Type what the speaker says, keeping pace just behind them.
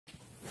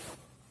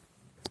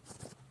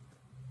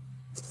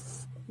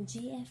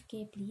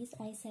JFK, please,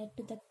 I said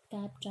to the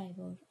cab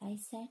driver. I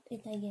sat in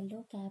a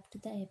yellow cab to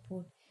the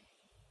airport.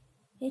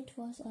 It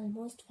was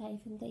almost 5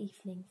 in the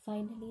evening.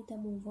 Finally, the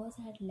movers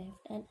had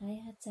left and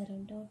I had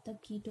surrendered the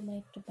key to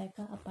my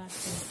Tribeca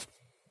apartment.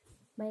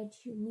 My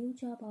new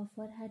job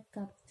offer had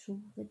come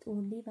through with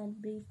only one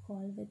brief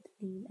call with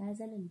Neil as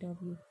an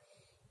interview.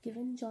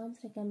 Given John's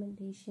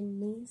recommendation,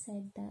 Neil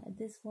said that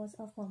this was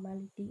a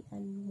formality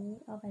and more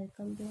a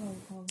welcome to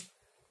Hong Kong.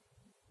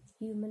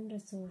 Human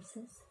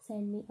Resources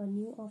sent me a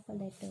new offer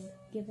letter.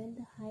 Given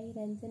the high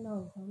rents in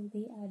Hong Kong,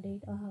 they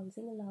added a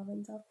housing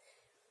allowance of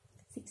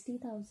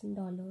 $60,000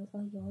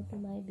 a year to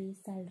my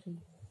base salary.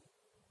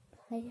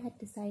 I had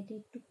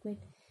decided to quit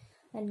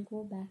and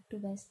go back to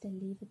West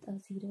Delhi with a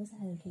zero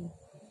salary.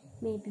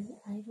 Maybe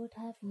I would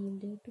have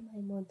yielded to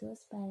my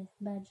mother's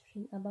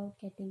badgering about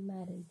getting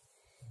married.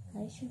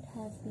 I should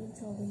have been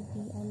serving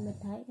tea and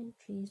mithai and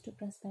trays to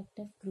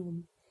prospective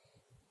groom.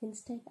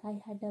 Instead, I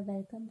had a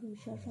welcome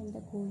brochure from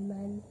the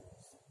Goldman's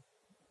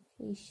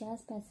Asia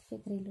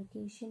Pacific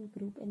Relocation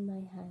Group in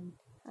my hand.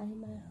 I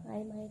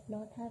might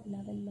not have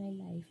love in my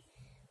life,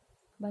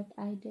 but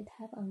I did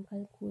have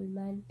Uncle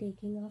Coolman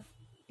taking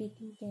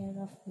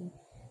care of me.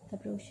 The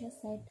brochure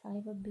said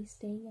I would be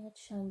staying at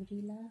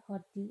Shangri-La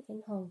Hotel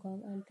in Hong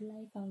Kong until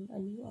I found a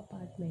new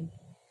apartment.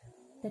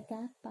 The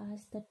cab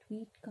passed the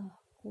Tweed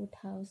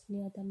Courthouse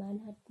near the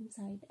Manhattan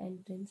side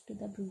entrance to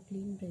the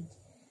Brooklyn Bridge.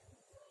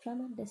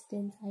 From a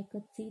distance, I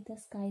could see the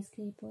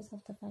skyscrapers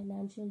of the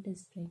financial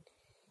district.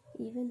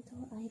 Even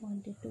though I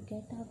wanted to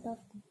get out of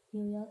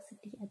New York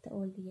City at the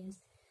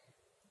earliest,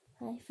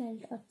 I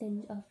felt a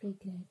tinge of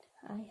regret.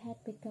 I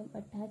had become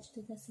attached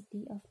to the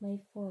city of my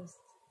first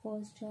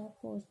job,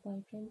 first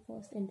boyfriend,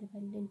 first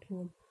independent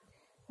home,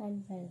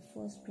 and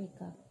first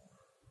breakup.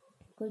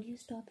 Could you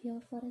stop here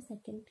for a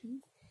second,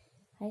 please?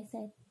 I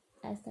said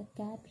as the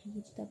cab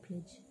reached the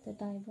bridge. The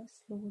driver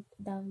slowed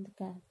down the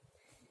cab.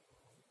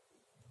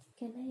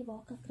 Can I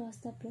walk across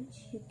the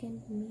bridge? You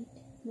can meet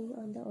me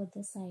on the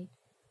other side.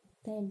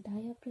 The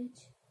entire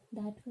bridge?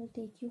 That will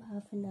take you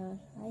half an hour.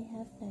 I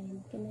have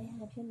time. Can I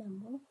have your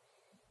number?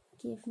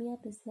 Gave me a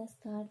business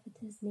card with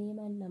his name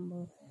and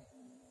number.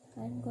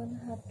 I'm gonna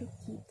have to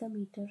keep the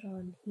meter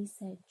on, he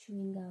said,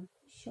 chewing gum.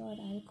 Sure,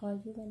 I'll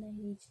call you when I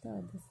reach the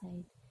other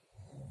side.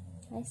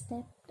 I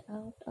stepped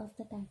out of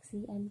the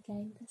taxi and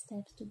climbed the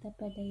steps to the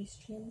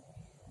pedestrian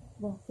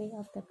walkway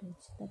of the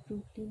bridge. The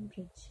Brooklyn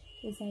Bridge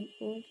is an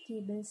old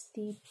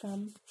cable-stayed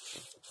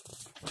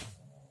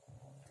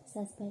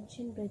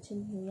suspension bridge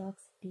in New York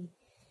City,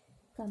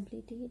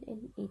 completed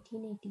in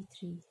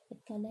 1883. It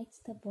connects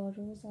the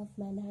boroughs of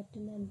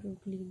Manhattan and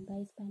Brooklyn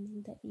by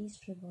spanning the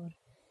East River.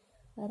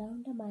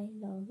 Around a mile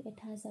long, it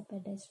has a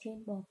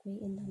pedestrian walkway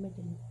in the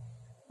middle.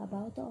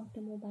 Above the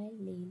automobile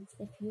lanes,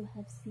 if you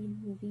have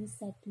seen movies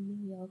set in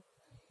New York,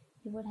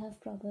 you would have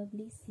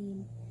probably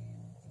seen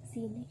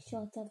scenic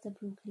shots of the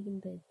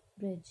Brooklyn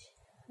Bridge.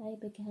 I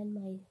began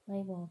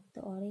my walk.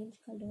 The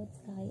orange-colored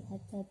sky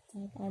at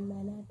sunset and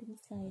Manhattan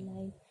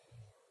skyline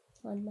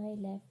on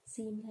my left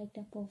seemed like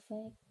the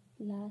perfect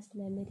last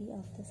memory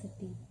of the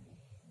city.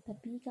 The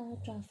peak hour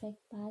traffic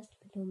passed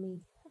below me.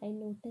 I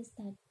noticed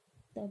that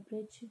the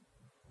bridge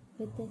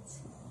with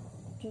its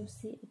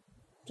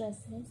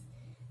trusses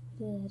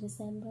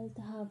resembled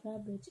the Howrah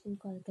Bridge in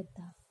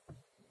Kolkata.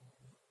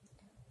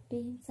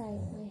 Pain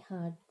sighed my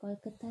heart.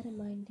 Kolkata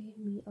reminded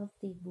me of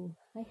Debu.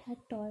 I had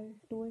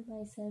told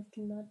myself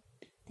to not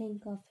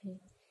think of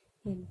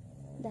him.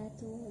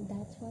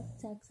 That's what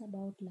sucks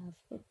about love.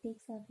 It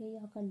takes away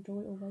your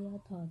control over your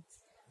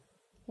thoughts.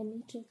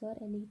 Any trigger,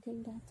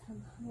 anything that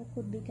somehow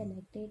could be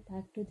connected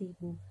back to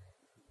Debu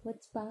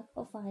would spark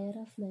a fire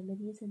of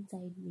memories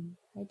inside me.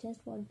 I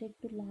just wanted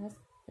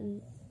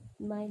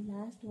my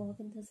last walk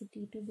in the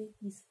city to be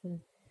peaceful.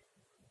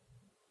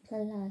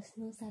 Alas,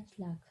 no such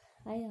luck.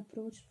 I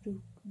approached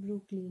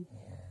Brooklyn.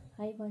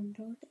 I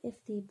wondered if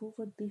Debu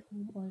would be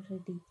home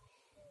already,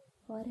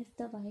 or if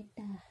the white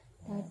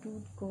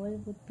tattooed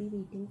girl would be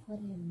waiting for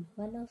him.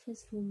 One of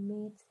his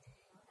roommates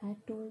had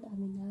told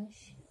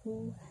Aminash,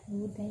 who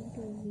then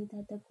told me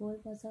that the girl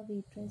was a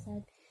waitress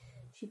at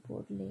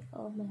Chipotle,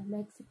 a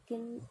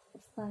Mexican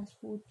fast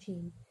food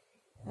chain.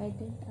 I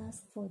didn't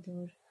ask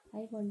further.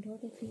 I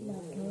wondered if he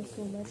loved her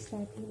so much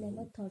that he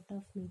never thought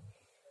of me,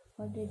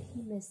 or did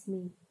he miss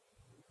me?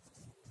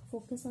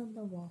 Focus on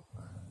the walk.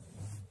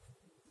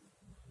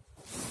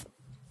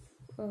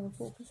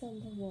 Focus on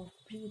the walk.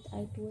 Breathe,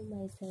 I told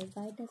myself.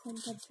 Why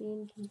doesn't the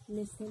brain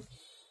listen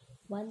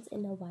once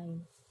in a while?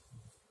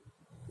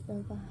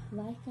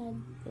 Why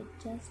can't it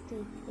just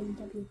take in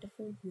the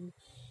beautiful view?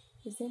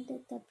 Isn't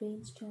it the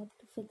brain's job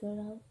to figure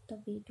out the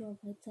way to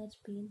avoid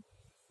such pain?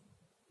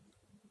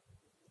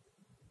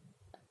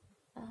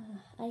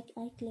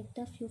 I clicked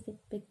a few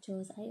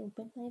pictures. I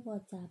opened my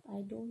WhatsApp.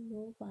 I don't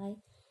know why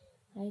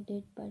I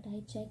did, but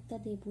I checked the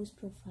Debu's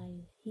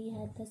profile. He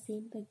had the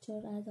same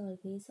picture as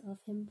always of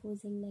him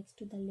posing next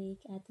to the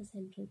lake at the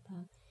Central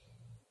Park.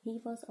 He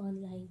was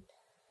online.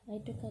 I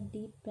took a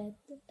deep breath,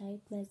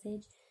 typed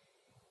message,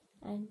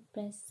 and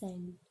pressed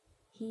send.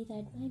 He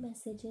read my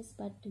messages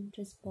but didn't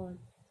respond.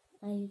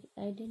 I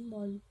didn't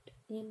want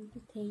him to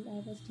think I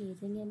was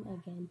chasing him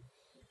again.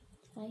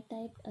 I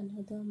typed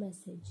another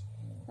message.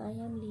 I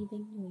am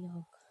leaving New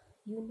York.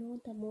 You know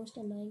the most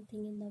annoying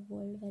thing in the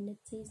world when it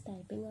says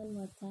typing on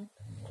WhatsApp,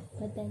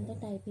 but then the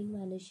typing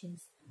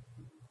vanishes.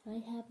 I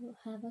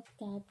have a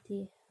cab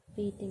there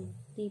waiting.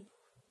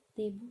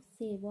 They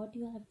say what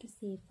you have to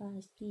say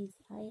fast, please.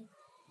 I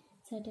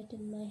set it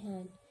in my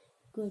hand.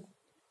 Good,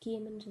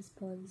 came in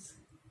response.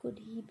 Could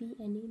he be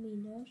any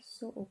meaner?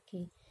 So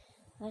okay.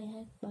 I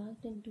had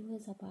barked into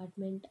his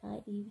apartment.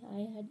 I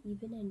had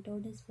even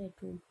entered his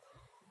bedroom.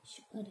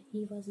 Sure,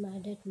 he was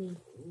mad at me.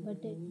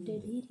 But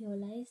did he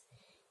realize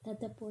that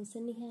the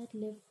person he had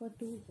lived for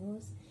 2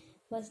 years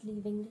was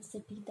leaving the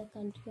city, the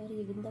country, or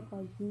even the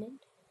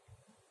continent?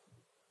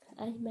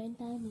 I meant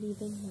I am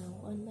leaving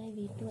now, on my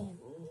way to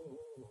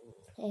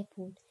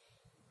airport.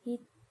 He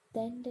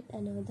then did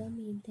another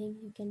mean thing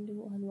you can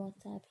do on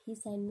WhatsApp. He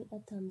sent me a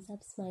thumbs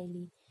up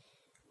smiley.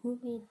 Who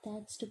made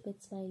that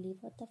stupid smiley?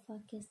 What the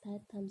fuck is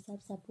that thumbs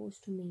up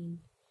supposed to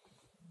mean?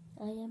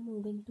 I am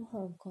moving to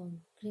Hong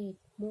Kong. Great,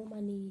 more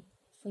money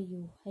for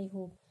you, I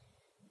hope.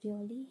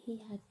 Really?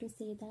 He had to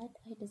say that?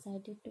 I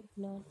decided to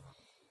ignore.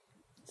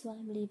 So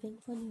I'm leaving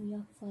for New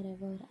York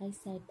forever. I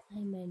said, I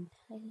meant,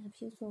 I love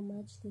you so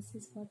much. This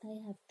is what I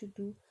have to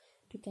do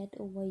to get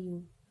over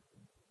you.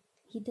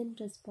 He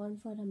didn't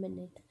respond for a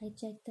minute. I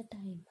checked the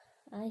time.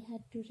 I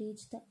had to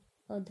reach the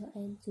other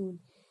end soon.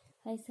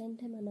 I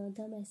sent him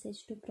another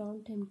message to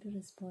prompt him to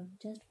respond.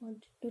 Just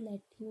wanted to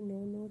let you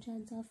know, no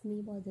chance of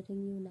me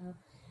bothering you now,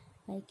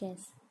 I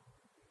guess.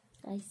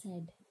 I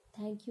said,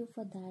 thank you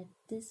for that.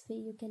 This way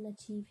you can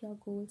achieve your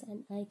goals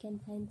and I can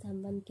find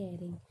someone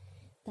caring.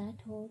 That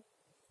hurt.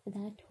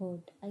 That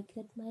hurt. I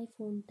gripped my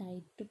phone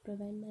tight to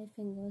prevent my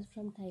fingers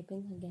from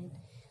typing again.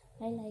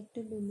 I like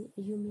to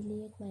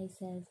humiliate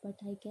myself, but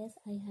I guess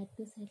I had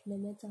to set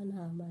limits on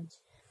how much.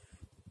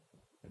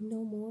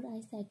 No more,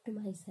 I said to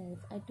myself.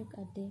 I took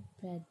a deep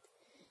breath.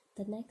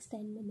 The next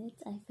 10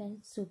 minutes I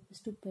felt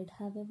stupid.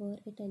 However,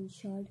 it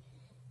ensured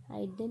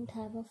I didn't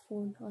have a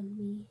phone on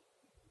me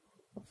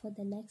for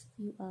the next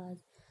few hours,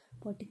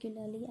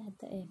 particularly at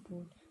the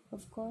airport.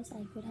 Of course,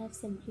 I could have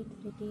simply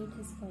deleted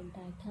his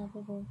contact.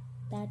 However,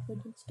 that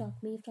wouldn't stop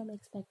me from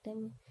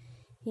expecting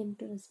him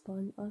to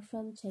respond or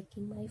from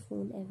checking my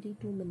phone every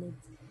 2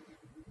 minutes.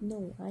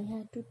 No, I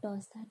had to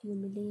toss that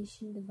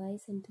humiliation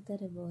device into the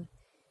river.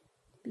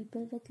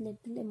 People with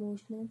little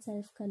emotional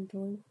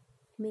self-control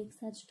make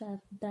such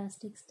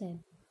drastic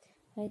steps.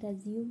 I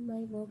resumed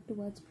my walk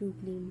towards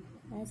Brooklyn.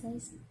 As I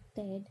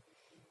stared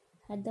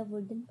at the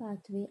wooden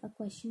pathway, a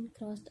question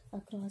crossed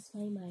across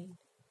my mind.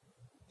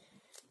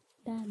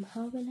 Damn,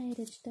 how will I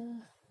reach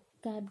the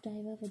cab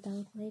driver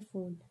without my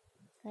phone?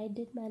 I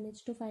did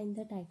manage to find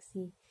the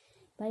taxi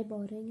by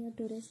borrowing a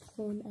tourist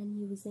phone and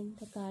using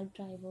the car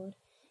driver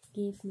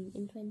gave me.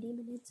 In 20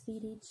 minutes, we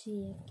reached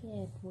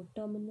JFK Airport,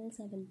 Terminal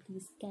 7,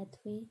 please,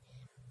 Cathay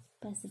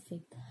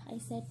Pacific. I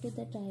said to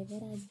the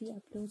driver as we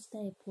approached the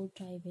airport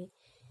driveway.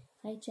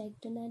 I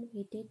checked in and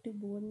waited to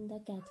board in the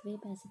Cathay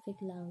Pacific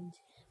lounge.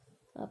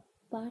 A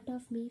part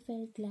of me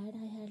felt glad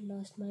I had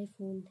lost my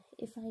phone.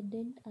 If I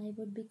didn't, I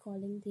would be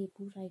calling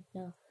Deepu right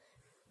now.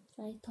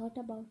 I thought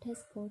about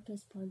his curt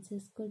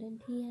responses.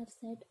 Couldn't he have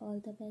said,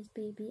 all the best,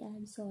 baby,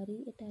 I'm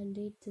sorry it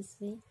ended this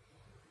way?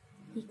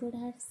 He could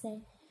have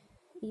said,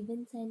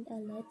 even sent a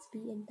let's be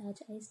in touch,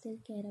 I still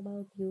care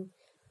about you.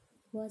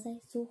 Was I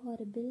so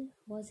horrible?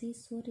 Was he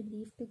so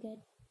relieved to get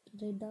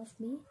rid of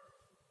me?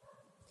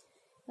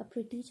 A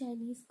pretty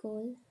Chinese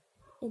girl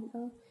in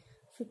a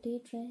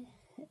fitted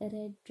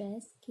red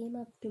dress came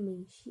up to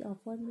me. She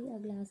offered me a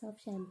glass of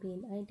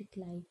champagne. I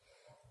declined.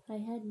 I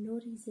had no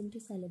reason to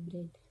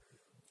celebrate.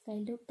 I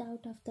looked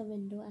out of the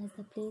window as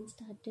the plane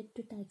started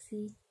to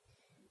taxi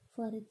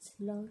for its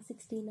long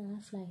 16-hour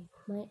flight.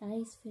 My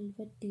eyes filled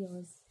with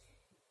tears.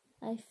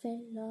 I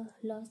felt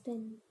lost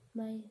in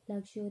my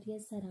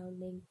luxurious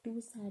surrounding,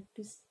 too sad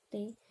to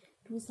stay,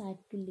 too sad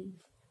to leave.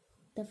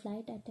 The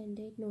flight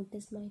attendant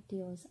noticed my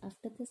tears.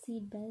 After the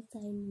seatbelt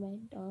sign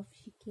went off,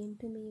 she came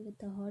to me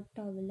with a hot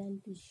towel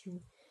and tissue.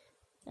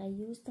 I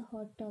used the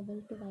hot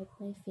towel to wipe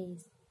my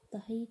face. The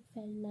heat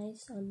felt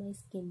nice on my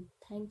skin.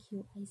 Thank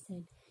you, I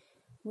said.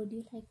 Would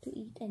you like to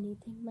eat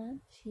anything,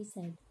 ma'am? She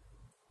said.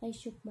 I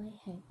shook my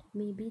head.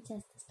 Maybe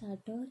just a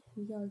starter.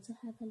 We also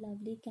have a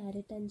lovely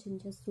carrot and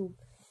ginger soup.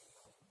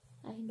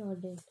 I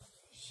nodded.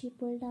 She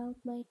pulled out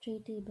my tray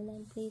table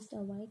and placed a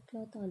white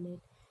cloth on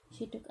it.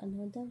 She took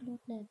another cloth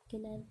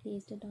napkin and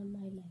placed it on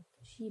my lap.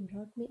 She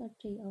brought me a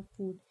tray of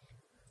food.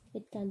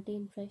 It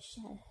contained fresh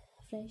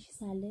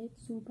salad,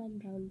 soup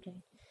and brown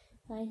bread.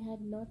 I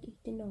had not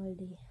eaten all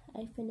day.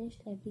 I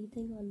finished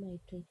everything on my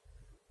tray.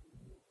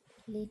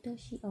 Later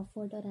she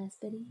offered a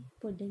raspberry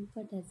pudding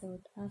for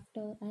dessert.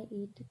 After I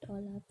ate it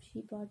all up,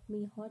 she brought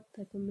me hot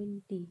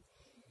peppermint tea.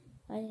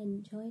 I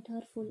enjoyed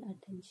her full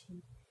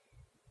attention.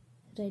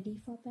 Ready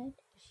for bed?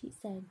 She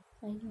said.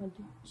 I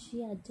nodded.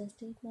 She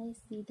adjusted my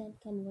seat and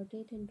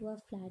converted it into a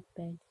flat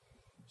bed.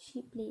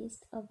 She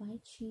placed a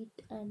white sheet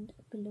and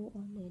a pillow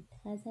on it.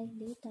 As I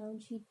lay down,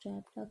 she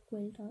draped a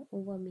quilt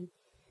over me.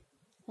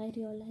 I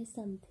realized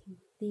something.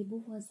 Debu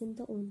wasn't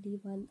the only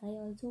one. I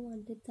also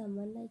wanted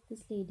someone like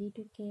this lady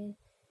to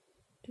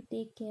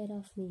take care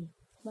of me.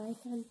 Why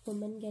can't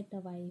women get a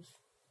wife?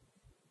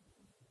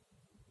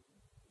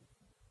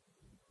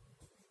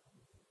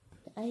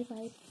 I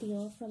wiped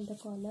tear from the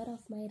corner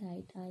of my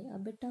right eye. A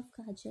bit of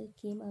kajal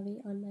came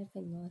away on my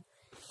finger.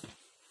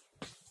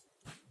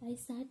 I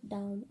sat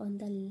down on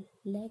the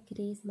leg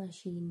raise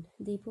machine.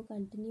 Debu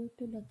continued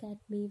to look at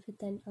me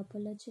with an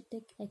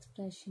apologetic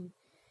expression.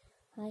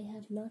 I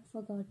have not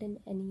forgotten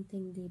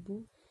anything,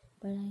 Debu,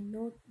 but I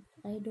know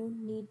I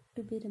don't need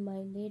to be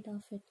reminded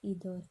of it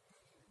either.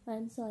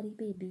 I'm sorry,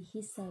 baby,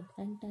 he said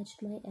and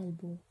touched my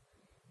elbow.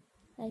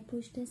 I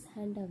pushed his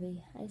hand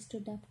away. I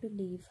stood up to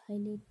leave. I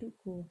need to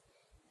go.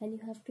 And you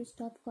have to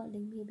stop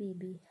calling me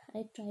baby.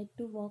 I tried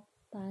to walk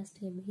past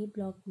him. He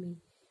blocked me.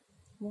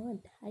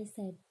 What? I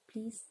said.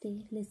 Please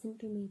stay. Listen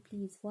to me,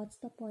 please. What's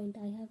the point?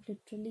 I have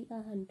literally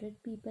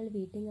 100 people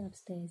waiting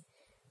upstairs.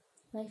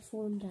 My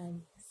phone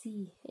rang.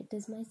 See, it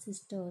is my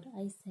sister,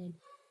 I said.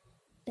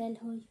 Tell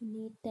her you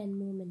need 10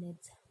 more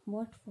minutes.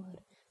 What for?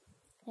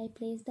 I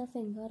placed a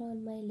finger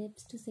on my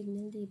lips to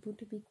signal Debu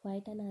to be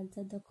quiet and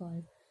answer the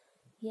call.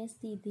 Yes,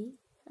 Didi.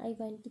 I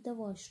went to the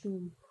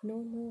washroom.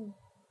 No,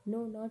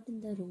 not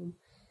in the room.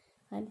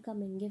 I'm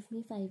coming. Give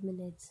me 5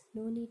 minutes.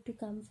 No need to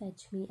come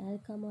fetch me.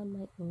 I'll come on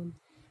my own.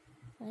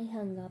 I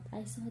hung up.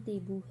 I saw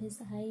Debu.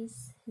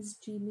 His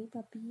dreamy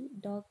puppy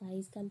dog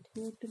eyes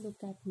continued to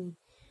look at me.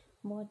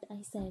 What?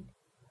 I said.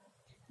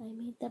 I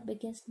made the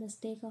biggest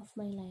mistake of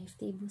my life,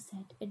 Debu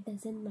said. It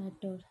doesn't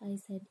matter, I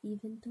said.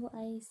 Even though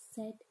I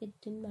said it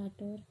didn't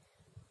matter,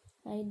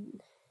 I,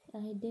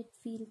 I did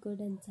feel good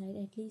inside.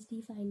 At least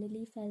he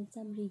finally felt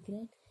some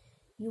regret.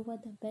 You were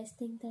the best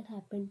thing that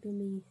happened to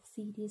me.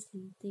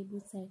 Seriously,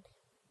 Debu said.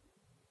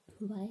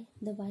 Why?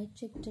 The white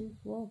chick didn't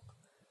work.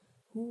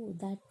 Who?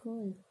 That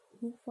girl.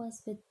 Who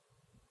was with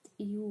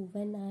you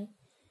when I...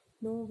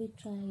 No, we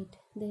tried.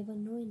 There were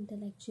no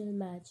intellectual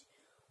match.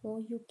 Oh,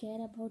 you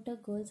care about a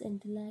girl's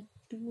intellect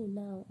too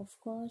now. Of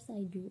course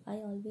I do. I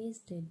always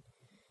did.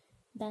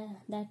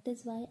 That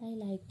is why I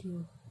liked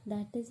you.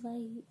 That is why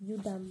you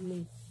dumped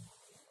me.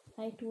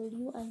 I told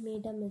you I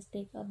made a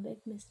mistake, a big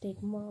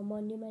mistake,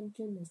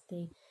 monumental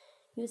mistake.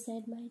 You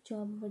said my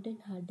job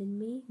wouldn't harden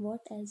me.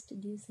 What else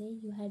did you say?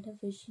 You had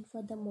a vision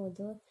for the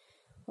mother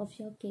of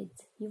your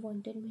kids. You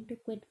wanted me to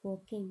quit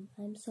working.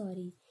 I'm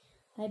sorry.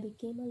 I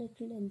became a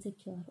little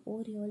insecure.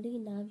 Oh, really?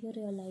 Now you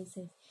realize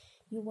it.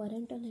 You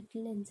weren't a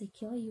little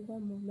insecure. You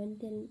were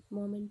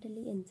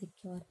momentally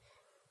insecure.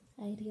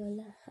 I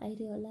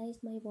realized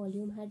my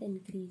volume had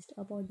increased.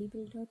 A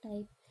bodybuilder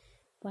type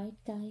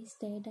white guy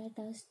stared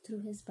at us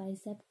through his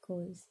bicep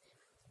curls.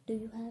 Do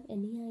you have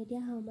any idea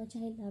how much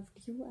I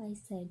loved you? I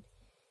said.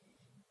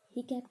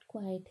 He kept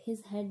quiet,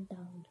 his head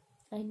down.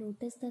 I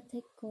noticed the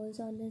thick curls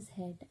on his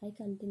head. I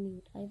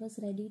continued. I was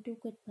ready to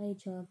quit my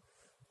job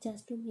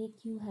just to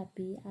make you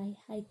happy.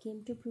 I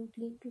came to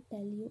Brooklyn to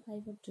tell you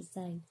I would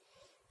resign.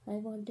 I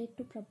wanted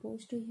to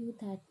propose to you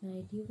that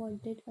night. You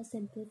wanted a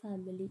simple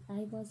family.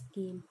 I was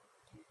game.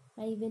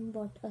 I even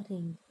bought a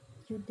ring.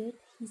 You did?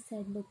 He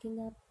said, looking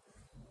up,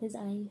 his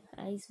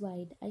eyes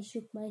wide. I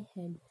shook my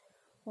head.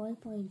 All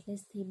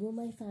pointless, Debu.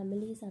 My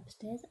family is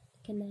upstairs.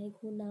 Can I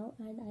go now?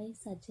 And I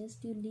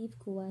suggest you leave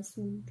Goa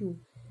soon too.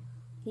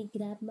 He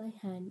grabbed my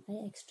hand. I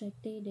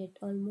extracted it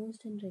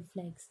almost in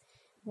reflex.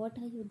 What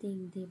are you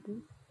doing,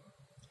 Debu?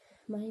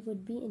 My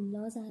would-be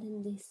in-laws are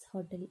in this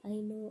hotel. I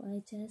know,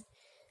 I just...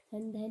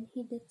 And then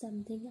he did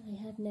something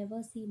I have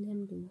never seen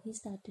him do. He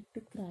started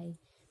to cry.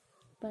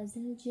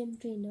 Puzzled gym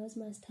trainers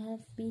must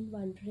have been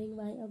wondering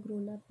why a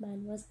grown-up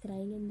man was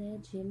crying in their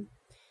gym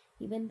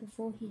even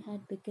before he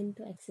had begun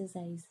to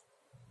exercise.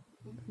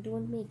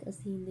 Don't make a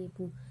scene,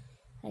 Debu,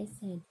 I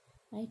said.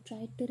 I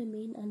tried to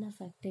remain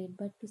unaffected,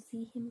 but to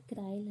see him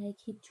cry like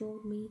he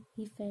choked me,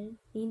 he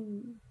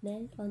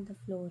knelt on the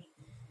floor.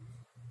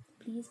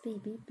 Please,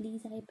 baby,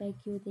 please, I beg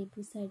you,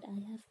 Debu said. I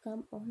have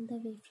come all the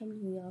way from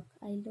New York.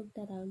 I looked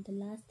around. The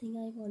last thing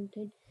I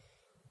wanted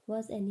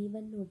was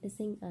anyone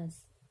noticing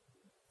us.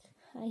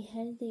 I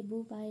held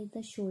Debu by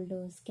the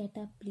shoulders. Get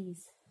up,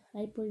 please.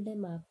 I pulled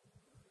him up.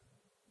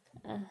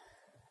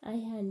 I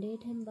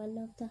handed him one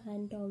of the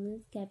hand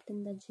towels kept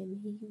in the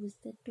gym. He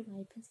used it to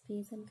wipe his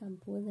face and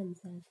compose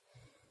himself.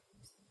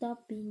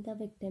 Stop being the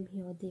victim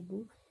here,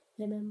 Debu.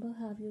 Remember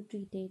how you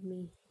treated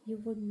me. You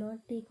would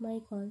not take my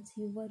calls.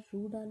 You were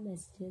rude on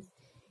messages.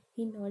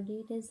 He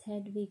nodded his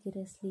head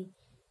vigorously.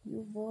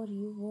 You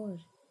were.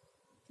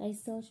 I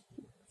searched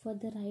for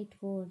the right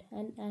word.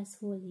 An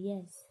asshole,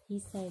 yes, he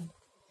said.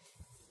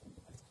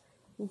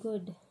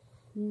 Good.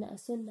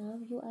 So now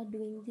you are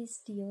doing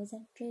these tears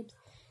and trips.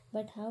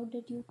 But how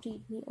did you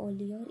treat me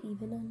earlier?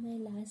 Even on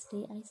my last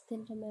day, I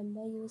still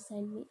remember you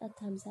sent me a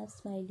thumbs up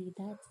smiley.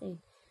 That's it.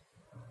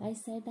 I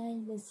said I'll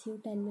miss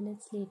you 10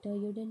 minutes later.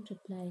 You didn't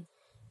reply.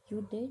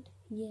 You did?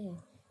 Yeah.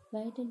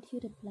 Why didn't you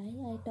reply?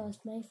 I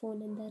tossed my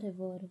phone in the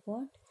river.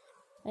 What?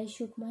 I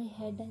shook my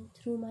head and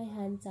threw my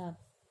hands up.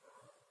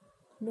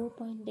 No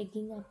point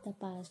digging up the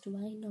past.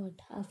 Why not?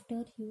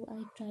 After you,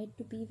 I tried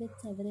to be with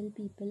several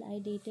people. I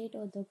dated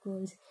other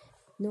girls.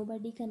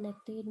 Nobody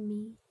connected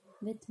me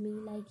with me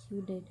like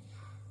you did.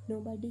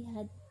 Nobody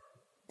had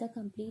the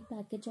complete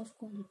package of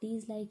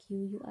qualities like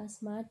you. You are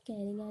smart,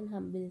 caring, and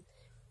humble.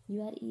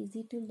 You are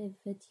easy to live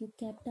with. You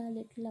kept our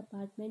little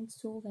apartment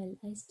so well.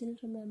 I still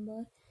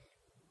remember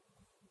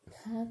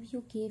how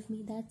you gave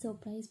me that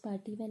surprise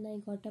party when I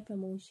got a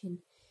promotion.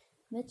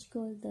 Which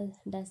girl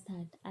does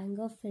that?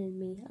 Anger filled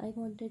me. I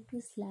wanted to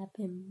slap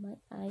him.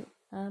 My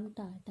arm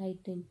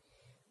tightened.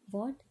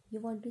 What? You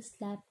want to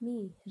slap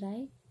me,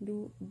 right?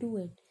 Do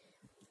it.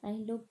 I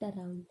looked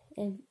around.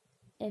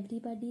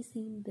 Everybody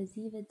seemed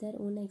busy with their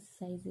own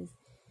exercises.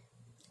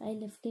 I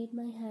lifted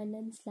my hand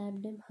and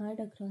slapped him hard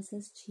across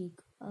his cheek.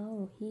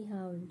 Oh, he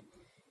howled.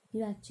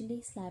 You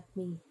actually slapped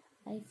me.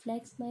 I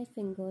flexed my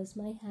fingers.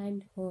 My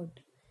hand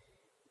hurt.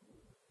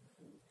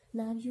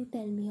 Now you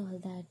tell me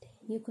all that.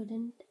 You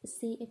couldn't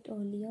say it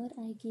earlier.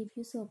 I gave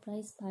you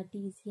surprise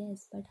parties,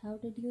 yes, but how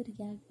did you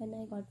react when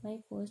I got my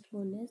first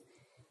bonus?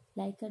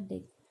 Like a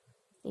dick.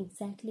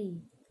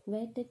 Exactly.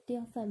 Where did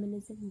your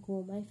feminism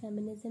go? My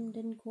feminism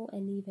didn't go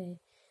anywhere.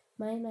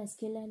 My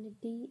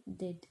masculinity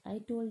did. I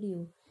told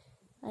you.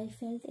 I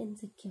felt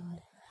insecure.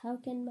 How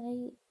can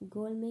my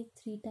girl make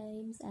 3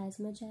 times as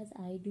much as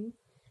I do?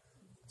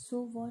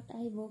 So what?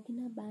 I work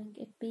in a bank.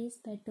 It pays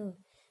better.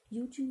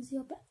 You choose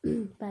your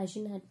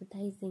passion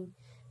advertising.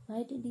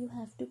 Why did you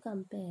have to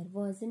compare?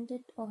 Wasn't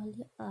it all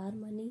our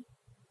money?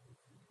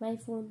 My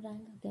phone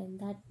rang again.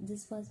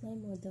 This was my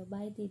mother.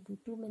 Bye, Debu.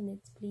 2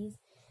 minutes, please.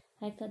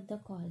 I cut the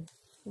call.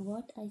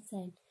 What? I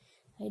said.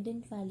 I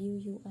didn't value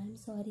you. I'm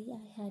sorry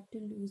I had to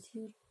lose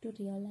you to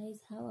realize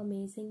how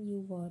amazing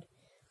you were.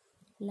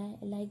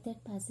 Like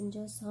that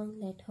passenger song,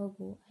 Let Her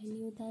Go. I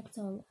knew that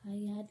song.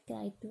 I had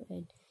cried to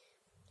it.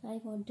 I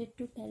wanted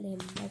to tell him,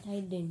 but I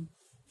didn't.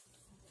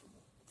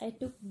 I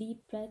took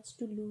deep breaths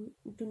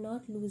to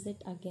not lose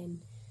it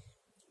again.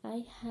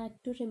 I had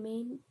to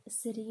remain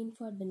serene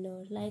for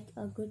dinner, like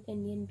a good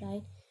Indian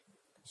bride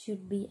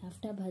should be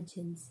after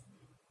bhajans.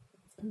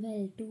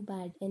 Well, too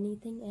bad.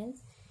 Anything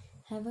else?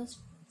 Have a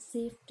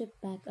safe trip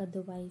back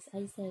otherwise.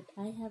 I said,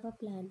 I have a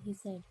plan. He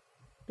said,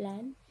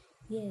 plan?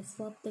 Yes,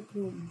 swap the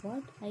groom.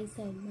 What? I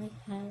said, my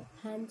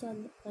hands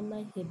on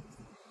my hips.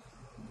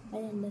 I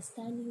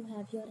understand you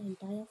have your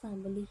entire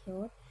family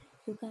here.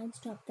 You can't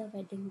stop the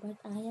wedding, but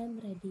I am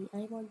ready.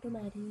 I want to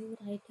marry you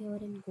right here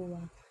in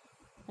Goa.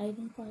 I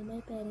will call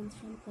my parents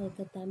from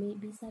Kolkata,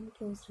 maybe some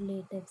close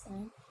relatives,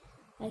 and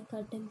I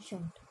cut him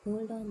short.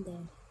 Hold on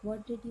there.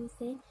 What did you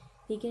say?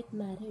 We get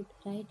married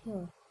right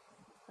here.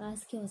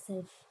 Ask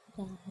yourself,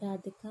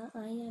 Radhika,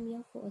 I am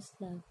your first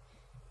love.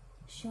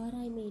 Sure,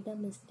 I made a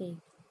mistake,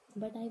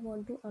 but I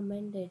want to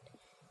amend it.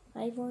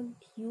 I want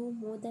you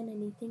more than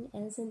anything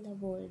else in the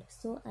world,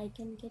 so I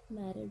can get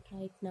married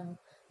right now.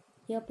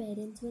 Your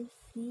parents will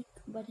freak,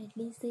 but at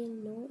least they'll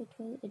know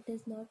it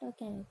is not a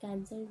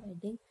cancelled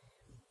wedding.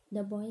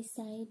 The boys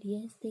sighed,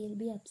 yes, they'll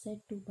be upset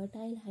too, but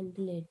I'll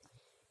handle it.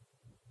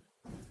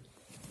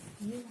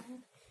 You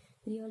have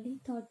really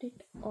thought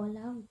it all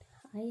out.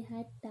 I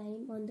had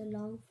time on the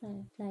long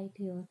flight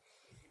here.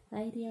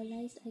 I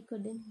realized I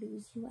couldn't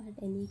lose you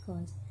at any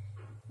cost.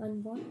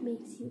 And what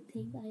makes you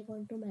think I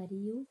want to marry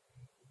you?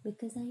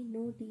 Because I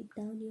know deep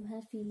down you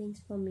have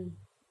feelings for me.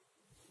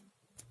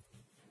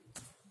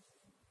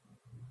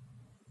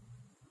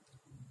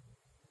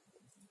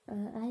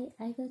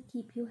 I will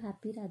keep you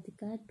happy,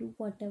 Radhika. Do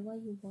whatever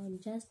you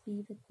want. Just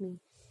be with me.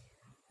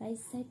 I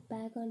sat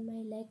back on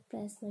my leg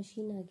press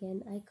machine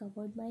again. I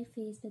covered my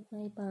face with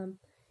my palm.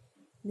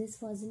 This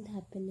wasn't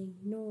happening.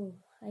 No,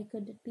 I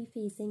couldn't be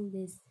facing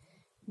this.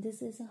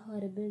 This is a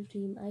horrible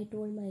dream, I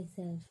told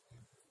myself.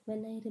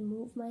 When I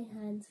remove my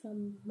hands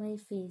from my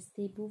face,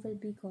 Debu will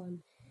be gone.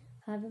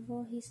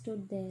 However, he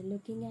stood there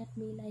looking at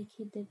me like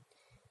he did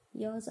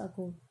years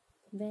ago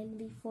when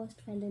we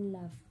first fell in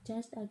love.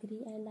 Just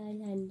agree and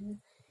I'll handle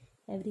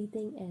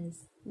everything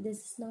else. This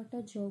is not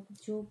a joke,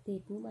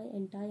 Debu. My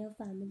entire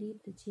family,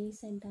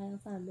 Brijesh's entire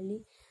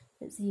family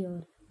is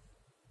here.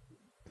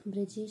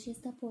 Brijesh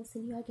is the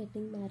person you are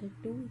getting married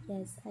to?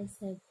 Yes, I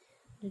said.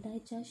 Did I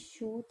just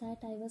show that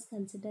I was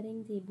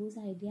considering Debu's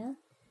idea?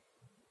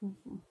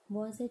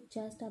 Was it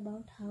just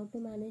about how to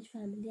manage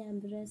family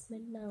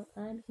embarrassment? Now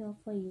I'm here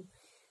for you.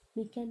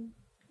 We can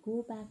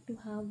go back to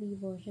how we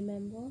were.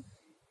 Remember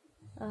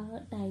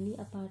our tiny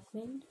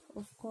apartment?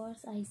 Of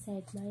course, I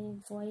said, my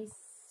voice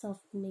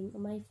softening.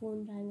 My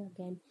phone rang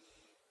again.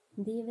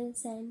 They will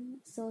send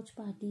search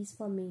parties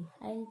for me.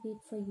 I'll wait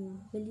for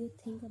you. Will you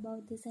think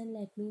about this and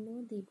let me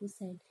know? Debu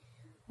said.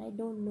 I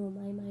don't know.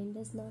 My mind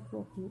is not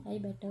working. I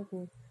better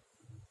go.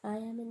 I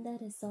am in the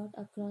resort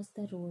across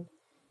the road.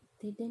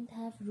 They didn't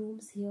have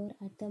rooms here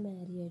at the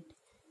Marriott.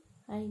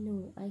 I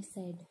know, I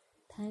said.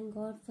 Thank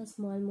God for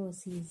small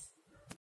mercies.